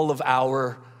of all of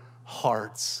our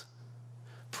hearts.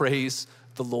 Praise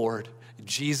the Lord.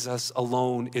 Jesus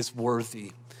alone is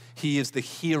worthy. He is the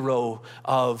hero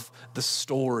of the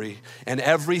story. And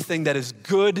everything that is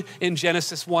good in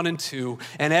Genesis 1 and 2,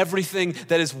 and everything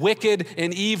that is wicked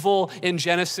and evil in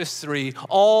Genesis 3,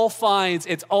 all finds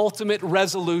its ultimate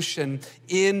resolution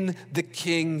in the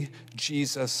King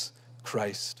Jesus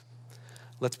Christ.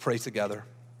 Let's pray together.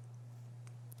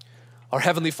 Our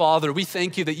Heavenly Father, we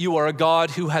thank you that you are a God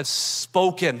who has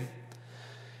spoken.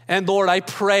 And Lord, I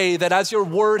pray that as your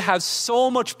word has so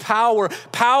much power,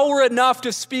 power enough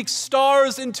to speak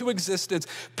stars into existence,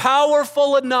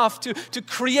 powerful enough to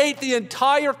create the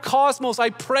entire cosmos, I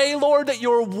pray, Lord, that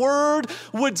your word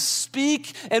would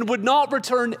speak and would not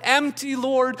return empty,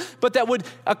 Lord, but that would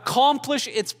accomplish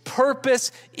its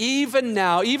purpose even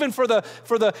now, even for the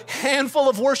handful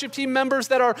of worship team members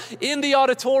that are in the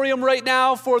auditorium right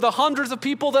now, for the hundreds of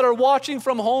people that are watching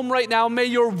from home right now. May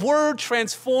your word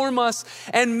transform us,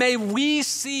 and may we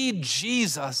see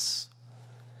Jesus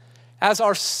as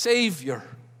our Savior,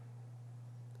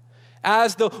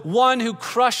 as the one who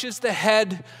crushes the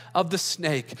head of the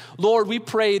snake. Lord, we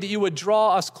pray that you would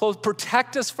draw us close,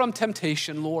 protect us from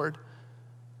temptation, Lord.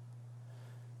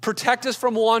 Protect us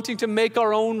from wanting to make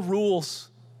our own rules.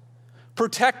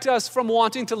 Protect us from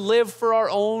wanting to live for our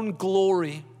own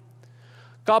glory.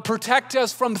 God, protect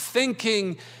us from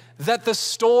thinking that the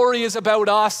story is about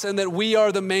us and that we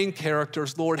are the main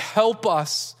characters. Lord, help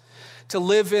us to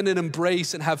live in and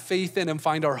embrace and have faith in and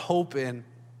find our hope in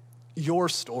your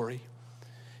story.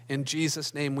 In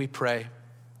Jesus' name we pray.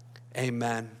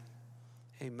 Amen.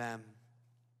 Amen.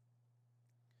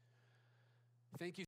 Thank you.